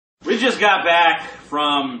just got back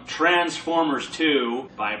from Transformers 2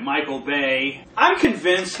 by Michael Bay. I'm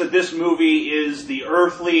convinced that this movie is the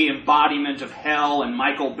earthly embodiment of hell and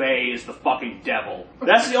Michael Bay is the fucking devil.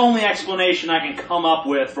 That's the only explanation I can come up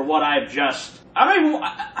with for what I've just... I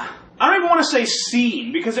don't even want to say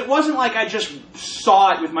seen, because it wasn't like I just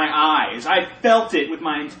saw it with my eyes. I felt it with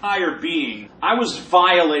my entire being. I was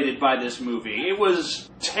violated by this movie. It was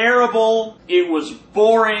terrible. It was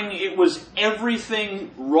boring. It was everything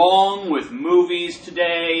wrong with movies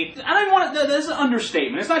today. I don't want to... That's an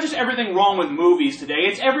understatement. It's not just everything wrong with movies today.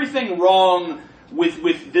 It's everything wrong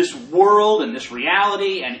with this world and this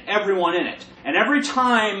reality and everyone in it. And every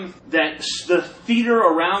time that the theater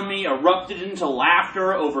around me erupted into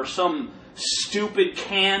laughter over some stupid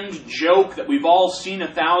canned joke that we've all seen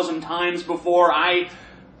 1,000 times before, I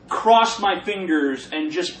crossed my fingers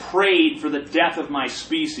and just prayed for the death of my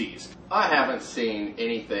species. I haven't seen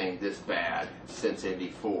anything this bad since Indy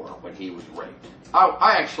 4 when he was raped.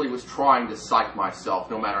 I actually was trying to psych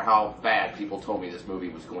myself no matter how bad people told me this movie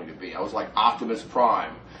was going to be. I was like Optimus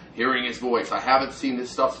Prime, hearing his voice. I haven't seen this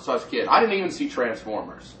stuff since I was a kid. I didn't even see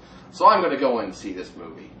Transformers. So I'm going to go in and see this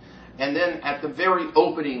movie. And then at the very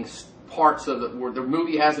opening parts of it, where the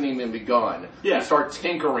movie hasn't even begun, they start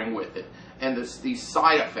tinkering with it. And these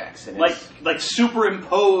side effects. And like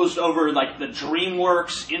superimposed over like the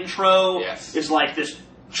DreamWorks intro is like this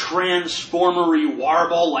transformery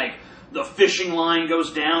warble, like the fishing line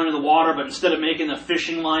goes down in the water, but instead of making the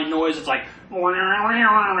fishing line noise, it's like...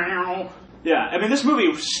 Yeah, I mean, this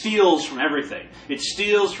movie steals from everything. It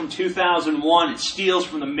steals from 2001, it steals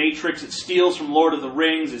from The Matrix, it steals from Lord of the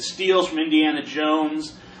Rings, it steals from Indiana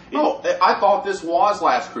Jones. I thought this was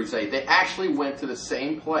Last Crusade. They actually went to the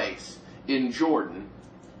same place in Jordan,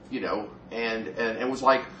 you know, and it was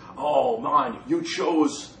like, oh man, you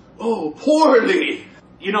chose poorly.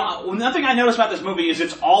 You know, nothing I notice about this movie is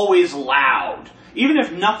it's always loud. Even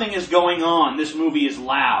if nothing is going on, this movie is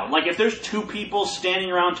loud. Like if there's two people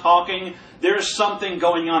standing around talking, there's something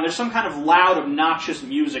going on. There's some kind of loud, obnoxious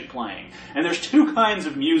music playing. And there's two kinds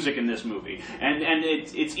of music in this movie. And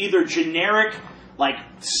it's either generic, like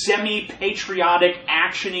semi-patriotic,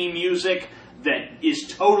 action-y music that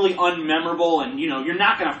is totally unmemorable, and you know you're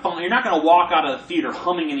not gonna walk out of the theater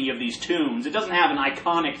humming any of these tunes. It doesn't have an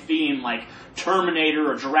iconic theme like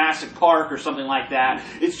Terminator or Jurassic Park or something like that.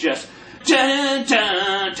 It's just dun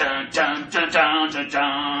dun dun dun dun dun dun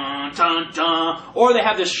dun dun dun. Or they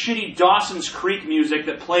have this shitty Dawson's Creek music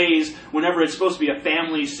that plays whenever it's supposed to be a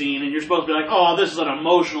family scene, and you're supposed to be like, oh, this is an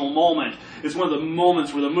emotional moment. It's one of the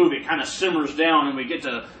moments where the movie kind of simmers down and we get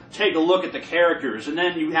to take a look at the characters. And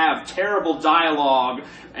then you have terrible dialogue,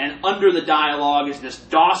 and under the dialogue is this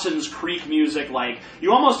Dawson's Creek music, like,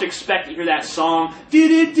 you almost expect to hear that song,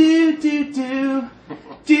 do-do-do-do-do,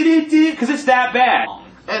 do-do-do, because it's that bad.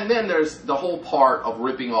 And then there's the whole part of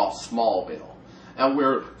ripping off Smallville, and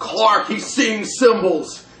where Clark, he sings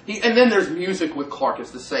cymbals. And then there's music with Clark.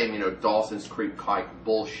 It's the same, you know, Dawson's Creek type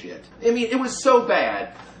bullshit. I mean, it was so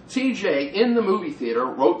bad. TJ, in the movie theater,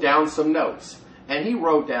 wrote down some notes. And he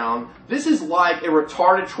wrote down, this is like a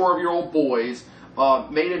retarded 12-year-old boy's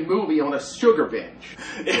made a movie on a sugar binge.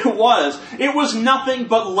 It was. It was nothing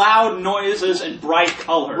but loud noises and bright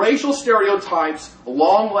colors. Racial stereotypes,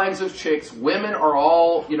 long legs of chicks, women are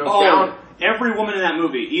all, you know, down. Every woman in that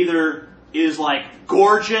movie either is like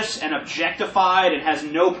gorgeous and objectified and has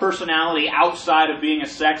no personality outside of being a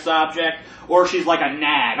sex object, or she's like a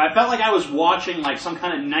nag. I felt like I was watching like some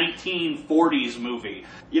kind of 1940s movie.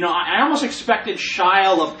 You know, I almost expected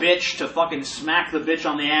Shia LaBeouf to fucking smack the bitch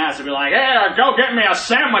on the ass and be like, hey, go get me a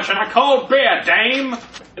sandwich and a cold beer, dame.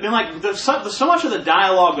 And then like, so much of the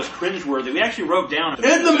dialogue was cringeworthy. We actually wrote down...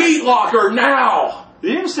 In the meat locker, now!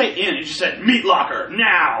 They didn't say in, it just said, meat locker,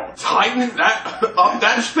 now! Tighten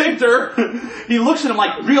that sphincter! He looks at him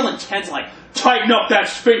like real intense, like, tighten up that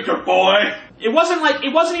sphincter, boy! It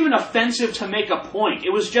wasn't even offensive to make a point.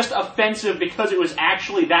 It was just offensive because it was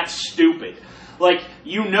actually that stupid. Like,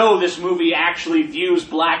 you know this movie actually views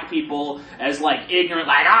black people as, like, ignorant,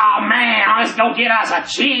 like, oh man, let's go get us a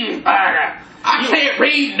cheeseburger! I can't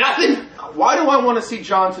read nothing! Why do I want to see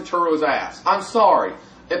John Turturro's ass? I'm sorry.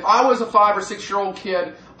 If I was a 5 or 6 year old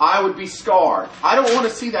kid, I would be scarred. I don't want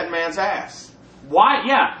to see that man's ass. Why?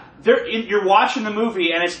 Yeah. You're watching the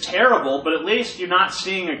movie and it's terrible, but at least you're not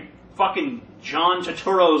seeing a fucking John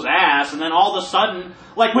Turturro's ass, and then all of a sudden,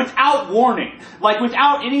 like without warning, like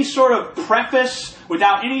without any sort of preface,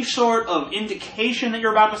 without any sort of indication that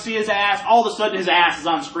you're about to see his ass, all of a sudden his ass is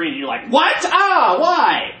on screen and you're like, what? Ah,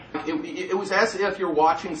 why? It was as if you're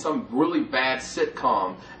watching some really bad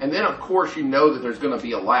sitcom, and then of course you know that there's going to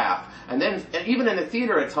be a laugh, and even in the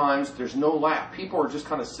theater at times there's no laugh. People are just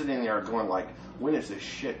kind of sitting there going like, when is this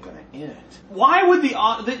shit going to end? Why would the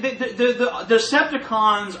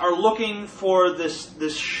Decepticons are looking for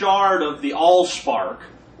this shard of the Allspark?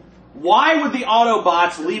 Why would the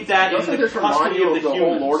Autobots leave that in the custody of the humans?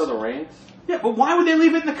 Whole Lord of the Rings? Yeah, but why would they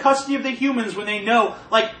leave it in the custody of the humans when they know,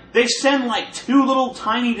 like, they send like 2 little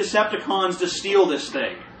tiny Decepticons to steal this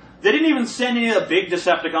thing? They didn't even send any of the big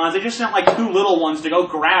Decepticons, they just sent like 2 little ones to go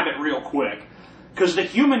grab it real quick. Because the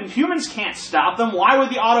humans can't stop them. Why would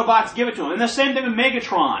the Autobots give it to them? And the same thing with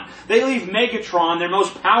Megatron. They leave Megatron, their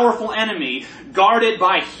most powerful enemy, guarded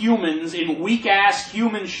by humans in weak-ass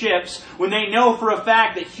human ships when they know for a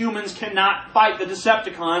fact that humans cannot fight the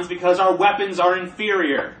Decepticons because our weapons are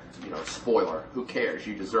inferior. You know, spoiler. Who cares?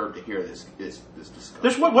 You deserve to hear this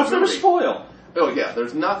discussion. What's there to spoil? Oh yeah,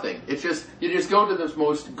 there's nothing. It's just, you just go to this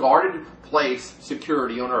most guarded place,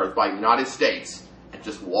 security on Earth by the United States, and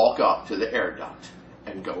just walk up to the air duct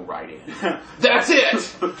and go right in. That's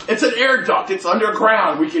it! It's an air duct. It's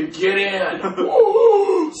underground. We can get in.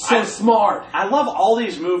 Woo! So smart. I love all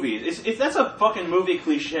these movies. That's a fucking movie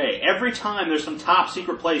cliche. Every time there's some top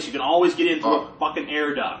secret place, you can always get into a fucking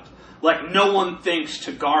air duct. Like, no one thinks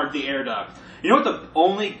to guard the air duct. You know what the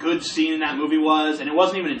only good scene in that movie was? And it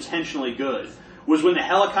wasn't even intentionally good. Was when the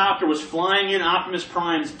helicopter was flying in Optimus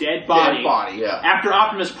Prime's dead body. Dead body, yeah. After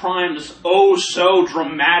Optimus Prime's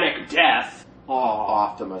oh-so-dramatic death. Oh,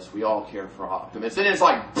 Optimus. We all care for Optimus. And it's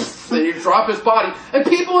like, then you drop his body, and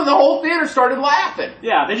people in the whole theater started laughing.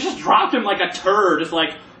 Yeah, they just dropped him like a turd. It's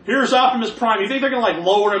like, here's Optimus Prime. You think they're going to, like,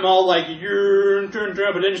 lower him all like,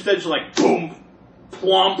 but instead it's like, boom,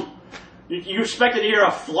 plump. You expected to hear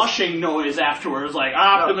a flushing noise afterwards, like,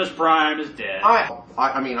 Optimus Prime is dead.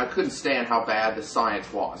 I mean, I couldn't stand how bad the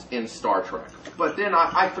science was in Star Trek. But then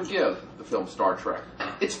I forgive the film Star Trek.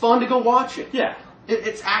 It's fun to go watch it. Yeah.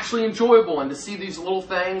 It's actually enjoyable, and to see these little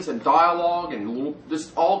things and dialogue and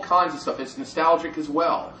just all kinds of stuff. It's nostalgic as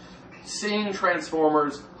well. Seeing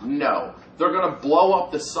Transformers, no. They're going to blow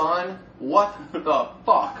up the sun? What the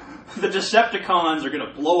fuck? The Decepticons are going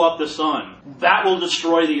to blow up the sun. That will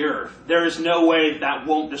destroy the Earth. There is no way that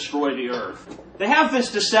won't destroy the Earth. They have this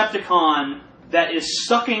Decepticon that is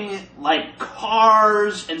sucking, like,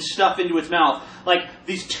 cars and stuff into its mouth. Like,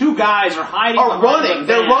 these 2 guys are hiding behind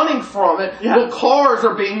They're running from it. Yeah. Well, cars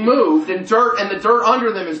are being moved, and the dirt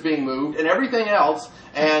under them is being moved, and everything else,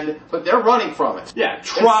 but they're running from it. Yeah,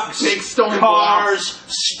 trucks, big stone cars,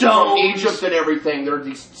 stones. From Egypt and everything. There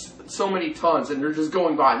are so many tons, and they're just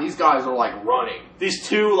going by, and these guys are, like, running. These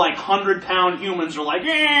 2, like, 100-pound humans are like,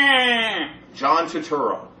 yeah. John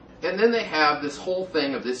Turturro. And then they have this whole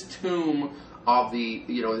thing of this tomb of the,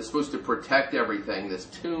 they're supposed to protect everything, this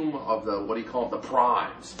tomb of the, what do you call it, the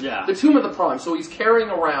primes. Yeah. The tomb of the primes. So he's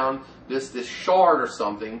carrying around this shard or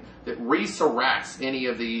something that resurrects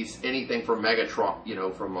anything from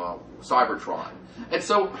Megatron, from Cybertron. And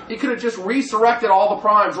so he could have just resurrected all the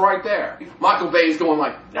primes right there. Michael Bay's going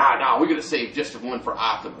like, nah, we're going to save just one for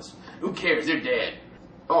Optimus. Who cares? They're dead.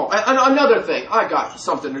 Oh, and another thing. I got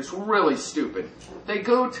something that's really stupid. They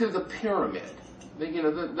go to the pyramid.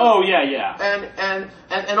 Oh, yeah.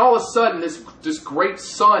 And all of a sudden, this great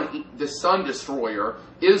sun, the sun destroyer,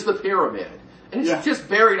 is the pyramid. And it's just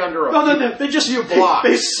buried under a few blocks.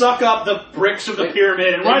 They suck up the bricks of the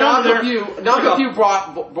pyramid and right under there. Knock a few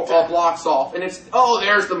blocks off, and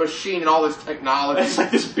there's the machine and all this technology. It's like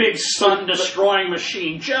this big sun-destroying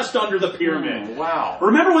machine just under the pyramid. Wow.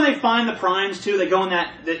 Remember when they find the primes, too? They go in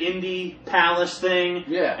the Indy Palace thing?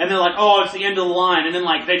 Yeah. And they're like, oh, it's the end of the line. And then,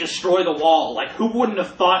 like, they destroy the wall. Like, who wouldn't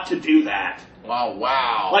have thought to do that?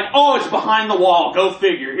 Wow. Like, oh, it's behind the wall. Go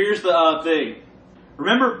figure. Here's the thing.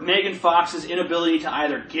 Remember Megan Fox's inability to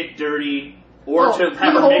either get dirty or to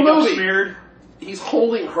have her makeup smeared? He's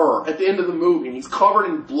holding her at the end of the movie, and he's covered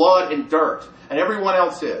in blood and dirt, and everyone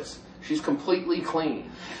else is. She's completely clean.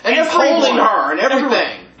 And he's holding her and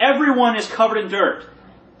everything. Everyone is covered in dirt.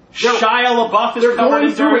 Shia LaBeouf is covered in dirt. They're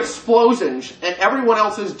going through explosions, and everyone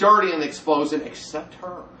else is dirty in the explosion except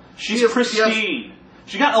her. She's pristine.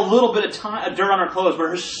 She got a little bit of dirt on her clothes, but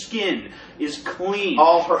her skin is clean.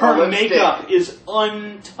 All her makeup is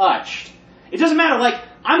untouched. It doesn't matter. Like,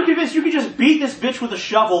 I'm convinced you could just beat this bitch with a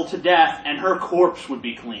shovel to death, and her corpse would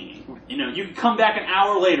be clean. You could come back an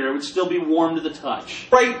hour later, it would still be warm to the touch.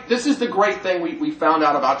 Right. This is the great thing we found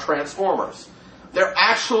out about Transformers. They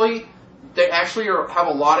actually have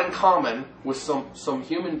a lot in common with some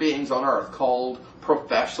human beings on Earth called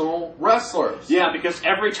professional wrestlers. Yeah, because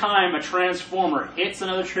every time a Transformer hits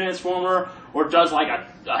another Transformer, or does like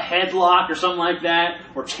a headlock or something like that,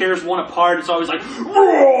 or tears one apart, it's always like,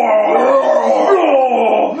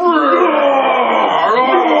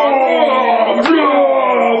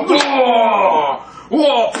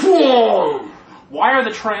 why are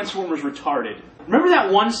the Transformers retarded? Remember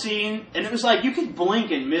that one scene? And it was like, you could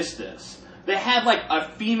blink and miss this. They had like a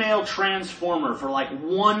female Transformer for like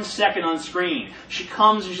 1 second on screen. She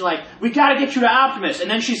comes and she's like, we gotta get you to Optimus. And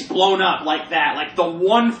then she's blown up like that. Like the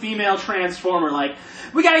one female Transformer, like,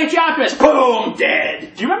 we gotta get you Optimus. Boom,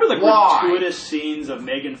 dead. Do you remember the gratuitous scenes of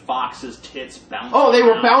Megan Fox's tits bouncing? Oh, they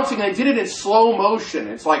were bouncing. They did it in slow motion.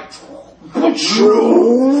 It's like...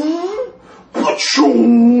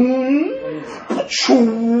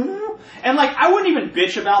 And, like, I wouldn't even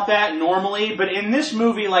bitch about that normally, but in this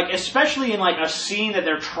movie, like, especially in, like, a scene that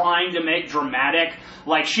they're trying to make dramatic,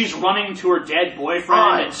 like, she's running to her dead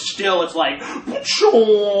boyfriend, and still it's like,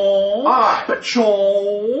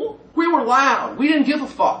 we were loud. We didn't give a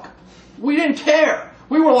fuck. We didn't care.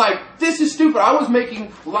 We were like, this is stupid. I was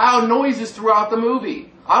making loud noises throughout the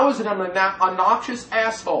movie. I was an obnoxious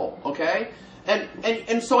asshole, okay?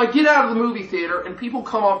 And so I get out of the movie theater, and people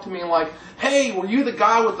come up to me and like, hey, were you the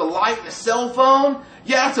guy with the light and the cell phone?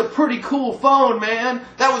 Yeah, that's a pretty cool phone, man.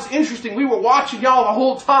 That was interesting. We were watching y'all the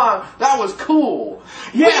whole time. That was cool.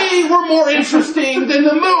 Yeah. We were more interesting than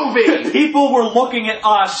the movie. People were looking at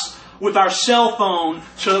us with our cell phone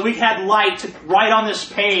so that we had light to write on this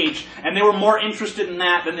page, and they were more interested in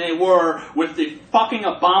that than they were with the fucking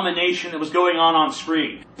abomination that was going on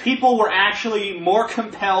screen. People were actually more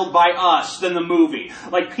compelled by us than the movie.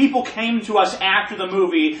 Like, people came to us after the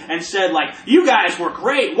movie and said, like, you guys were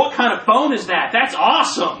great. What kind of phone is that? That's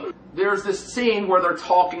awesome. There's this scene where they're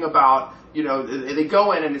talking about, you know, they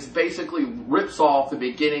go in and it's basically rips off the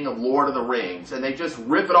beginning of Lord of the Rings, and they just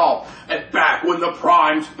rip it off. And back when the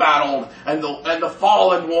Primes battled and the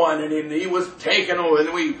Fallen won, and he was taken over,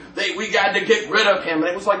 and we got to get rid of him, and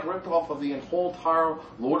it was like ripped off of the whole entire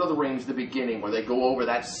Lord of the Rings, the beginning where they go over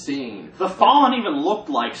that scene. The Fallen even looked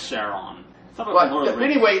like Sauron. But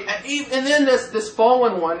anyway, and then this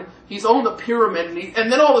Fallen one, he's on the pyramid,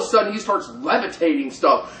 and then all of a sudden he starts levitating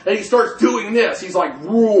stuff, and he starts doing this. He's like,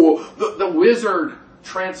 rule, the wizard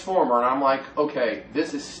Transformer, and I'm like, okay,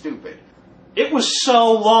 this is stupid. It was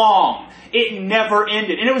so long. It never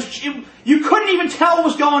ended. And you couldn't even tell what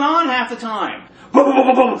was going on half the time. Boom,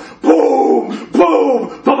 boom, boom, boom, boom,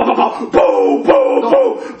 boom, boom, boom, boom,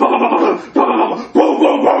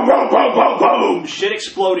 shit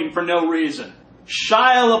exploding for no reason.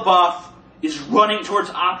 Shia LaBeouf is running towards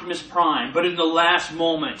Optimus Prime, but in the last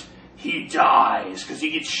moment, he dies because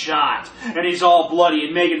he gets shot, and he's all bloody.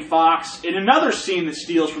 And Megan Fox, in another scene that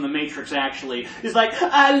steals from The Matrix, actually, is like,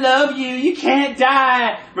 I love you, you can't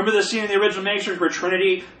die. Remember the scene in the original Matrix where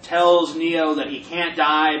Trinity tells Neo that he can't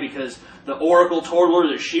die because the Oracle told her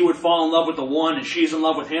that she would fall in love with the One, and she's in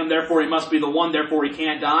love with him, therefore he must be the One, therefore he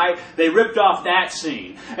can't die? They ripped off that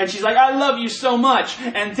scene. And she's like, I love you so much.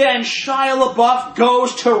 And then Shia LaBeouf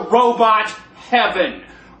goes to Robot Heaven.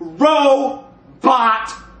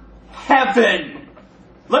 Robot Heaven.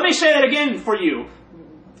 Let me say that again for you.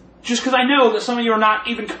 Just because I know that some of you are not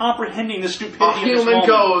even comprehending the stupidity of this moment. A human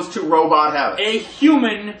goes to Robot Heaven. A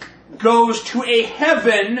human goes to a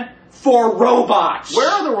heaven for robots. Where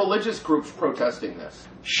are the religious groups protesting this?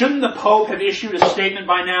 Shouldn't the Pope have issued a statement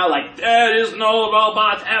by now like, there is no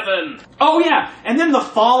robot heaven? Oh yeah, and then the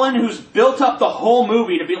Fallen, who's built up the whole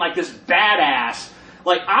movie to be like this badass.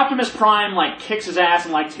 Like, Optimus Prime, like, kicks his ass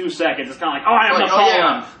in, like, 2 seconds. It's kind of like, oh, I am the Fallen.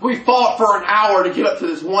 Yeah. We fought for an hour to get up to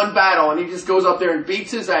this one battle, and he just goes up there and beats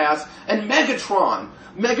his ass. And Megatron,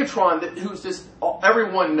 who's this,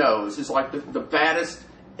 everyone knows, is like the baddest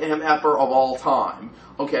MFer of all time,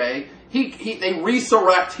 okay? They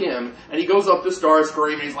resurrect him, and he goes up to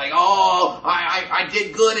Starscream, and he's like, oh, I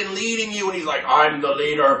did good in leading you, and he's like, I'm the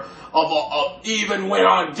leader of even when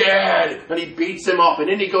I'm dead, and he beats him up, and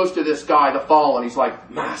then he goes to this guy, the Fallen, he's like,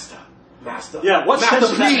 Master. Yeah, what sense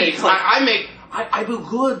does that make? I do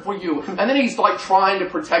good for you. And then he's like trying to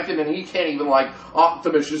protect him, and he can't even, like,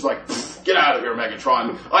 Optimus is like, get out of here,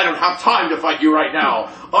 Megatron. I don't have time to fight you right now.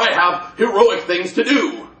 I have heroic things to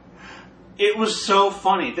do. It was so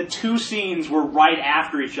funny. The two scenes were right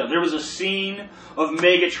after each other. There was a scene of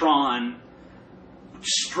Megatron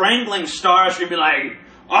strangling Starscream, be like,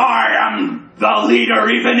 I am the leader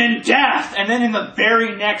even in death. And then in the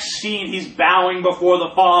very next scene, he's bowing before the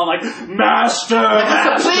Fallen like, Master,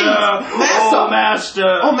 Master. Oh,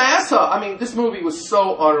 Master. Oh, Master. I mean, this movie was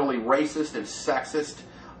so utterly racist and sexist.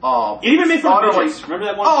 It even made fun of midgets. Like, remember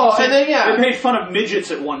that one? Oh, and then yeah, they made fun of midgets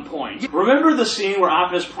at one point. Remember the scene where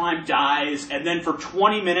Optimus Prime dies, and then for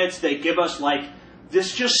 20 minutes they give us like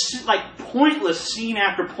this just like pointless scene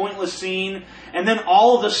after pointless scene, and then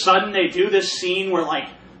all of a sudden they do this scene where like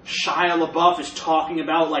Shia LaBeouf is talking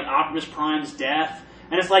about like Optimus Prime's death.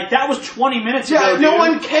 And it's like, that was 20 minutes ago, yeah, dude. no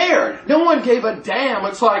one cared. No one gave a damn.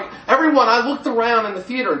 It's like, everyone, I looked around in the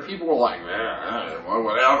theater and people were like,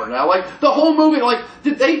 whatever now. Like, the whole movie, like,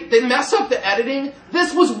 did they mess up the editing?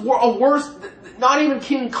 This was a worse, not even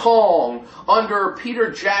King Kong under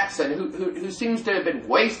Peter Jackson, who seems to have been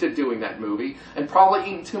wasted doing that movie and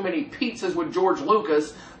probably eaten too many pizzas with George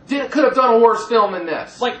Lucas. Could have done a worse film than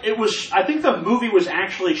this. Like, it was, I think the movie was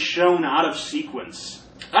actually shown out of sequence.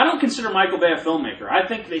 I don't consider Michael Bay a filmmaker. I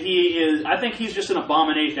think that he's just an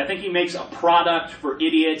abomination. I think he makes a product for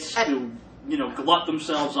idiots who, glut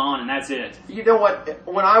themselves on, and that's it. You know what?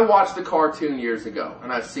 When I watched the cartoon years ago,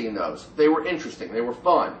 and I've seen those, they were interesting. They were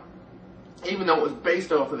fun. Even though it was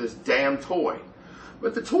based off of this damn toy.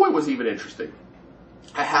 But the toy was even interesting.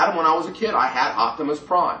 I had him when I was a kid. I had Optimus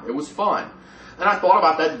Prime. It was fun. And I thought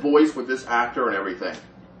about that voice with this actor and everything.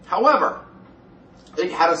 However, it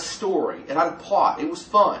had a story. It had a plot. It was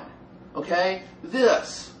fun. Okay?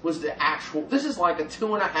 This was this is like a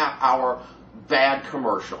 2.5 hour bad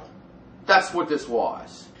commercial. That's what this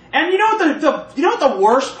was. And you know what the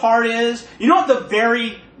worst part is? You know what the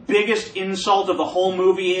very biggest insult of the whole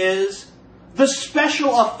movie is? The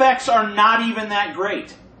special effects are not even that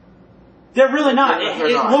great. They're really not.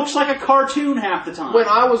 It looks like a cartoon half the time. When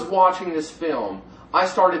I was watching this film, I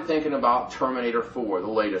started thinking about Terminator 4, the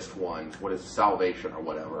latest one, what is Salvation or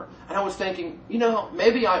whatever. And I was thinking,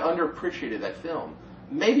 maybe I underappreciated that film.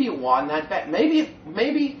 Maybe it wasn't that bad.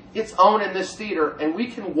 Maybe it's on in this theater and we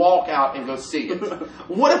can walk out and go see it.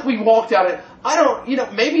 What if we walked out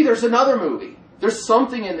and, maybe there's another movie. There's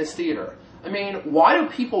something in this theater. I mean, why do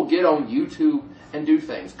people get on YouTube and do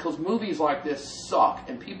things? Because movies like this suck,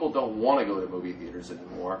 and people don't want to go to movie theaters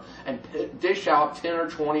anymore and dish out $10 or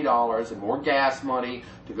 $20 and more gas money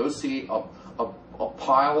to go see a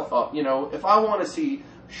pile of, if I want to see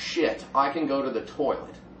shit, I can go to the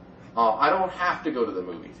toilet. I don't have to go to the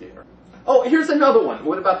movie theater. Oh, here's another one.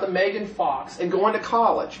 What about the Megan Fox and going to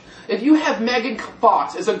college? If you have Megan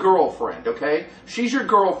Fox as a girlfriend, okay? She's your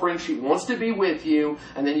girlfriend. She wants to be with you.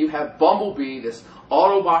 And then you have Bumblebee, this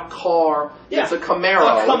Autobot car. Yeah. It's a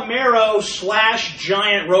Camaro. A Camaro /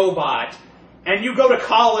 giant robot. And you go to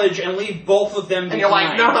college and leave both of them behind. And you're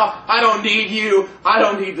like, no, I don't need you. I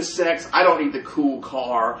don't need the sex. I don't need the cool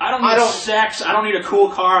car. I don't need sex. I don't need a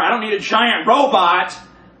cool car. I don't need a giant robot.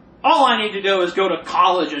 All I need to do is go to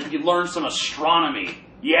college and learn some astronomy.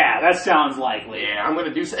 Yeah, that sounds likely. Yeah, I'm going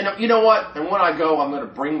to do so. And you know what? And when I go, I'm going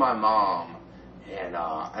to bring my mom. And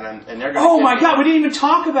they're going to... Oh my God, we didn't even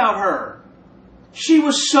talk about her. She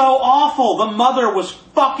was so awful. The mother was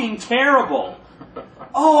fucking terrible.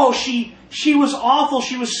 Oh, she was awful.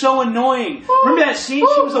 She was so annoying. Remember that scene?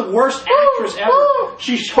 She was the worst actress ever. My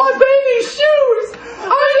baby's shoes!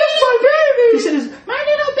 I miss my baby! He said, my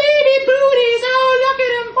little baby booties. Oh, look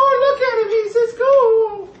at him. Oh, look at him. He's so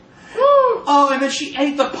cool. Oh, and then she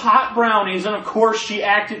ate the pot brownies, and of course she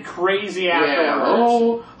acted crazy afterwards. Yeah.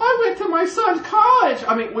 Oh, I went to my son's college.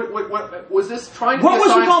 I mean, what was this trying to be What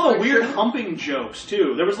was with all the fiction? weird humping jokes,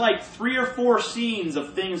 too? There was like 3 or 4 scenes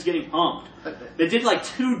of things getting humped. They did like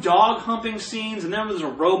 2 dog humping scenes, and then there was a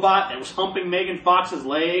robot that was humping Megan Fox's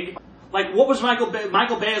leg. Like, what was Michael Bay?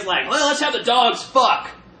 Michael Bay is like, well, let's have the dogs fuck.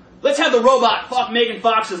 Let's have the robot fuck Megan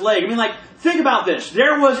Fox's leg. I mean, like, think about this.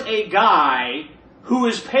 There was a guy who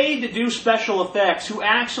is paid to do special effects who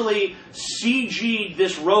actually CG'd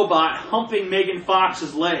this robot humping Megan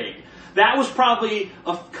Fox's leg. That was probably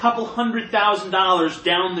a couple $100,000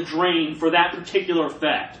 down the drain for that particular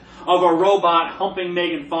effect of a robot humping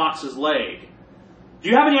Megan Fox's leg. Do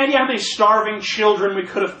you have any idea how many starving children we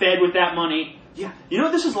could have fed with that money? Yeah. You know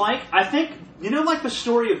what this is like? I think, like the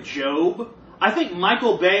story of Job? I think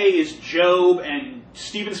Michael Bay is Job and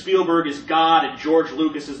Steven Spielberg is God and George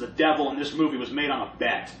Lucas is the devil, and this movie was made on a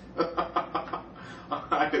bet.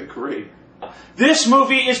 I agree. This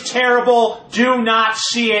movie is terrible. Do not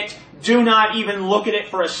see it. Do not even look at it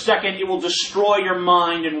for a second. It will destroy your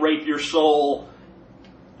mind and rape your soul.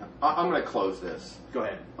 I'm going to close this. Go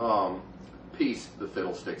ahead. Peace, the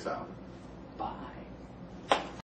fiddle sticks out. Bye.